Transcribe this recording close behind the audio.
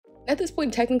At this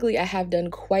point, technically, I have done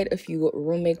quite a few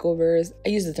room makeovers. I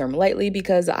use the term lightly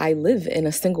because I live in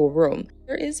a single room.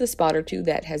 There is a spot or two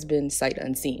that has been sight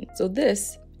unseen. So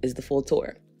this is the full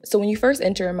tour. So when you first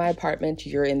enter my apartment,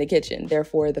 you're in the kitchen.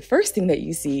 Therefore, the first thing that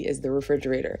you see is the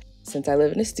refrigerator. Since I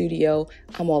live in a studio,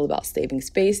 I'm all about saving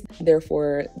space.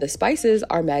 Therefore, the spices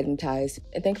are magnetized.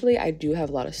 And thankfully, I do have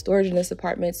a lot of storage in this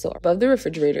apartment. So above the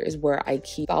refrigerator is where I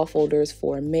keep file folders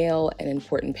for mail and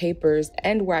important papers,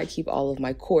 and where I keep all of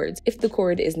my cords. If the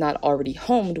cord is not already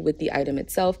homed with the item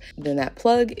itself, then that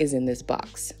plug is in this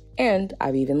box. And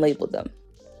I've even labeled them.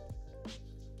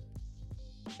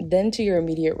 Then to your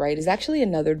immediate right is actually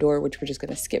another door, which we're just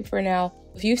going to skip for now.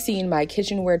 If you've seen my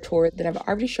kitchenware tour, then I've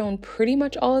already shown pretty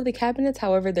much all of the cabinets.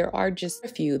 However, there are just a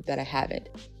few that I haven't.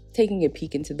 Taking a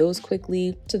peek into those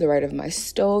quickly, to the right of my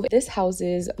stove, this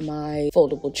houses my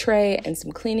foldable tray and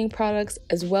some cleaning products,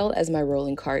 as well as my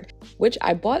rolling cart, which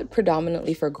I bought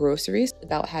predominantly for groceries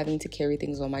without having to carry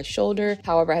things on my shoulder.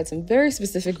 However, I had some very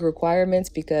specific requirements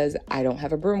because I don't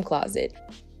have a broom closet.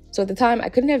 So at the time, I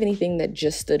couldn't have anything that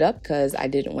just stood up because I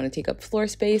didn't want to take up floor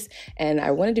space and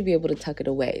I wanted to be able to tuck it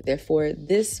away. Therefore,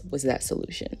 this was that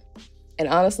solution. And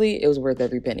honestly, it was worth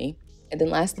every penny. And then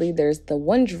lastly, there's the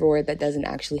one drawer that doesn't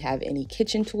actually have any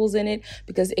kitchen tools in it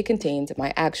because it contains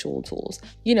my actual tools.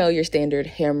 You know, your standard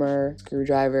hammer,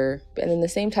 screwdriver, and then the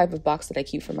same type of box that I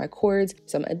keep for my cords,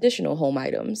 some additional home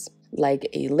items like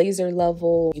a laser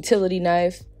level, utility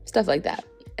knife, stuff like that.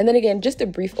 And then again, just a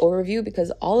brief overview because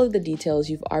all of the details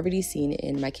you've already seen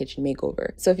in my kitchen makeover.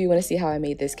 So if you want to see how I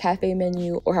made this cafe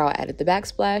menu or how I added the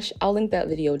backsplash, I'll link that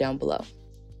video down below.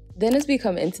 Then as we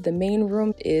come into the main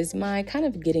room is my kind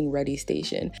of getting ready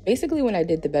station. Basically, when I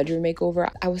did the bedroom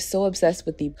makeover, I was so obsessed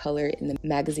with the color in the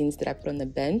magazines that I put on the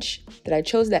bench that I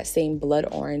chose that same blood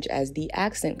orange as the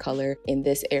accent color in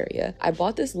this area. I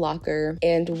bought this locker,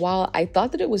 and while I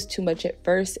thought that it was too much at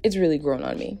first, it's really grown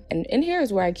on me. And in here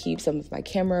is where I keep some of my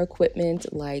camera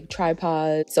equipment like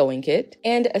tripod, sewing kit,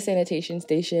 and a sanitation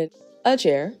station, a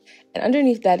chair, and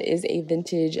underneath that is a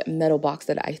vintage metal box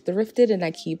that I thrifted and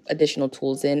I keep additional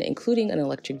tools in, including an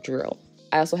electric drill.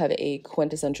 I also have a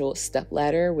quintessential step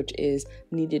ladder, which is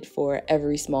needed for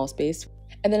every small space.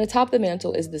 And then atop the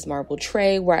mantle is this marble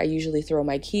tray where I usually throw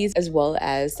my keys, as well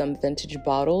as some vintage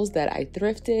bottles that I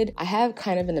thrifted. I have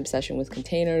kind of an obsession with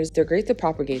containers. They're great to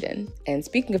propagate in. And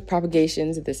speaking of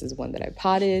propagations, this is one that I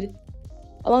potted,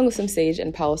 along with some sage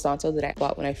and Palo Santo that I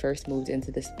bought when I first moved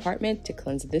into this apartment to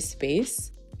cleanse this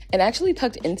space. And actually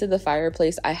tucked into the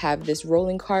fireplace, I have this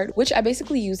rolling cart, which I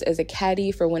basically use as a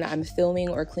caddy for when I'm filming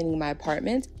or cleaning my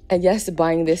apartment. And yes,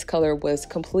 buying this color was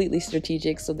completely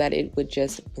strategic so that it would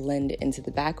just blend into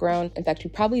the background. In fact, you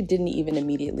probably didn't even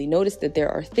immediately notice that there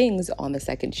are things on the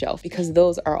second shelf because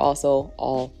those are also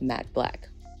all matte black.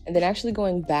 And then actually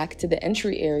going back to the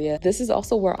entry area, this is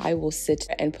also where I will sit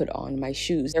and put on my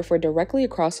shoes. Therefore, directly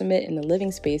across from it in the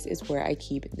living space is where I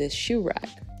keep this shoe rack.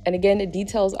 And again, the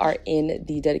details are in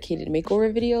the dedicated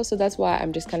makeover video, so that's why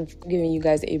I'm just kind of giving you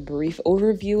guys a brief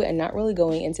overview and not really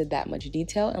going into that much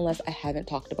detail unless I haven't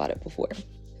talked about it before.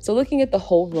 So looking at the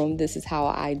whole room, this is how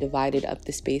I divided up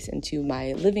the space into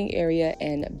my living area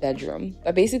and bedroom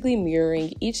by basically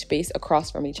mirroring each space across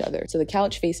from each other. So the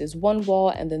couch faces one wall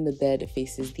and then the bed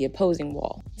faces the opposing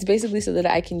wall. It's basically so that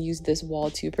I can use this wall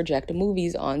to project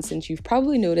movies on, since you've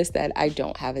probably noticed that I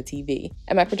don't have a TV.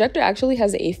 And my projector actually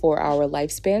has a 4-hour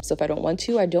lifespan, so if I don't want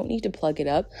to, I don't need to plug it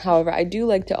up. However, I do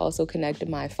like to also connect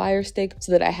my Fire Stick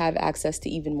so that I have access to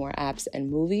even more apps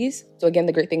and movies. So again,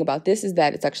 the great thing about this is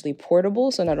that it's actually portable,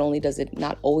 so not only does it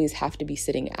not always have to be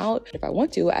sitting out, if I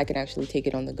want to, I can actually take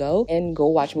it on the go and go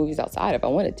watch movies outside if I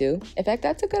wanted to. In fact,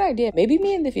 that's a good idea. Maybe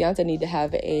me and the fiance need to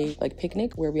have a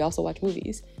picnic where we also watch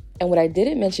movies. And what I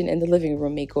didn't mention in the living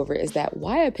room makeover is that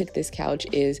why I picked this couch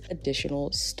is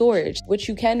additional storage, which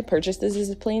you can purchase this as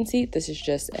a plain seat. This is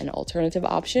just an alternative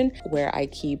option where I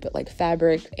keep like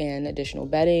fabric and additional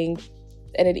bedding.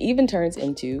 And it even turns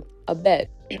into a bed.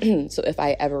 So if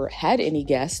I ever had any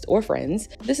guests or friends,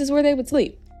 this is where they would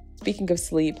sleep. Speaking of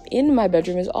sleep, in my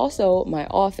bedroom is also my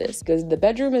office, because the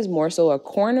bedroom is more so a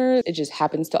corner. It just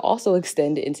happens to also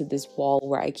extend into this wall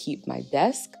where I keep my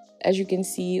desk. As you can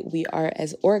see, we are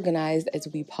as organized as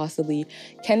we possibly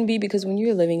can be, because when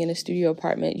you're living in a studio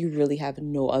apartment, you really have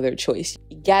no other choice.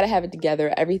 You gotta have it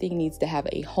together. Everything needs to have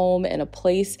a home and a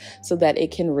place so that it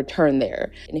can return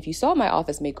there. And if you saw my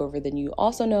office makeover, then you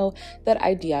also know that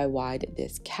I DIY'd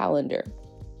this calendar.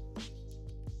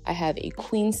 I have a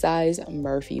queen size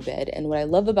Murphy bed, and what I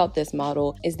love about this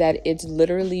model is that it's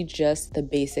literally just the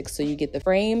basics. So you get the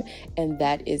frame and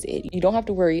that is it. You don't have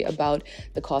to worry about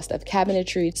the cost of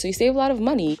cabinetry, so you save a lot of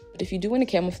money. But if you do want to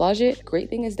camouflage it, great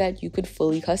thing is that you could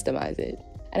fully customize it.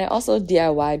 And I also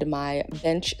DIY'd my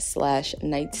bench slash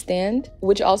nightstand,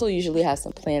 which also usually has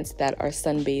some plants that are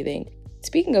sunbathing.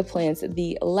 Speaking of plants,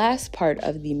 the last part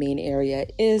of the main area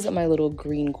is my little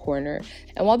green corner.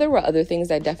 And while there were other things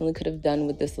I definitely could have done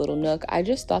with this little nook, I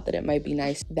just thought that it might be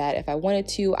nice that if I wanted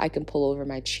to, I can pull over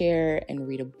my chair and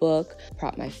read a book,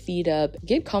 prop my feet up,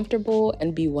 get comfortable,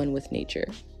 and be one with nature,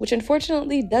 which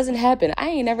unfortunately doesn't happen. I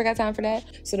ain't never got time for that.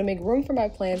 So to make room for my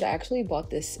plants, I actually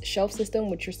bought this shelf system,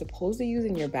 which you're supposed to use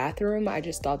in your bathroom. I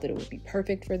just thought that it would be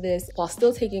perfect for this while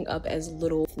still taking up as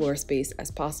little floor space as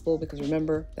possible, because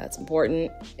remember, that's important.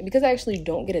 And because I actually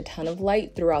don't get a ton of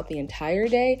light throughout the entire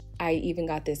day, I even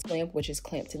got this lamp, which is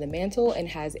clamped to the mantle and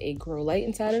has a grow light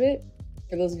inside of it.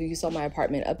 For those of you who saw my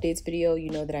apartment updates video, you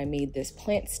know that I made this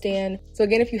plant stand. So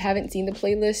again, if you haven't seen the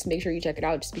playlist, make sure you check it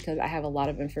out, just because I have a lot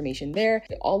of information there,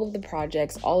 all of the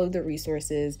projects, all of the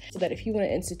resources, so that if you want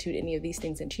to institute any of these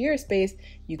things into your space,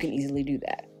 you can easily do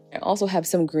that. I also have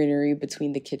some greenery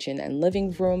between the kitchen and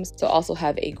living rooms, so I also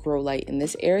have a grow light in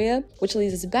this area, which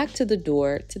leads us back to the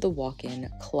door to the walk-in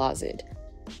closet.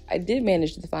 I did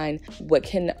manage to find what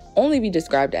can only be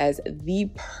described as the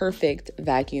perfect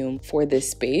vacuum for this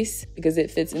space, because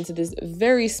it fits into this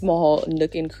very small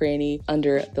nook and cranny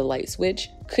under the light switch.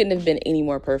 Couldn't have been any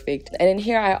more perfect. And in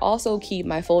here, I also keep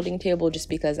my folding table just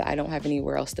because I don't have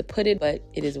anywhere else to put it, but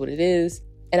it is what it is.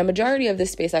 And a majority of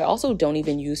this space I also don't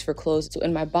even use for clothes. So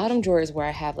in my bottom drawer is where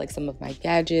I have like some of my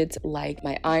gadgets, like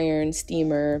my iron,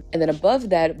 steamer. And then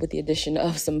above that, with the addition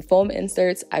of some foam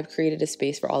inserts, I've created a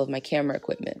space for all of my camera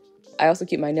equipment. I also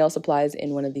keep my nail supplies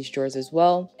in one of these drawers as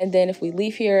well. And then if we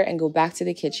leave here and go back to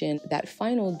the kitchen, that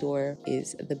final door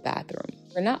is the bathroom.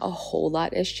 Not a whole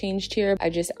lot has changed here. I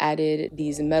just added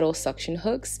these metal suction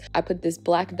hooks. I put this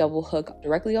black double hook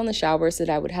directly on the shower so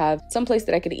that I would have some place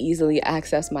that I could easily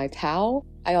access my towel.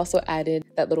 I also added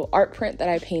that little art print that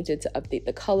I painted to update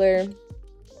the color.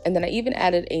 And then I even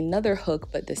added another hook,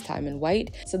 but this time in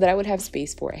white, so that I would have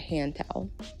space for a hand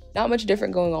towel. Not much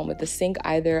different going on with the sink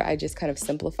either. I just kind of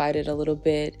simplified it a little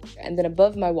bit. And then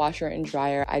above my washer and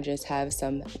dryer, I just have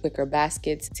some wicker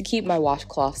baskets to keep my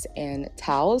washcloths and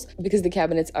towels, because the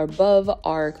cabinets above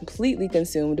are completely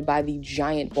consumed by the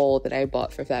giant bowl that I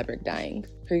bought for fabric dyeing.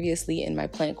 Previously in my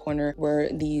plant corner were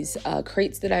these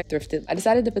crates that I thrifted. I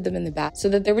decided to put them in the back so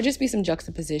that there would just be some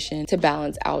juxtaposition to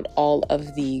balance out all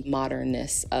of the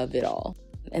modernness of it all.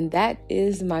 And that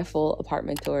is my full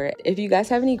apartment tour. If you guys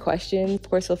have any questions, of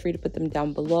course, feel free to put them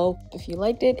down below. If you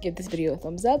liked it, give this video a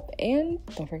thumbs up and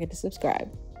don't forget to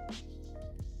subscribe.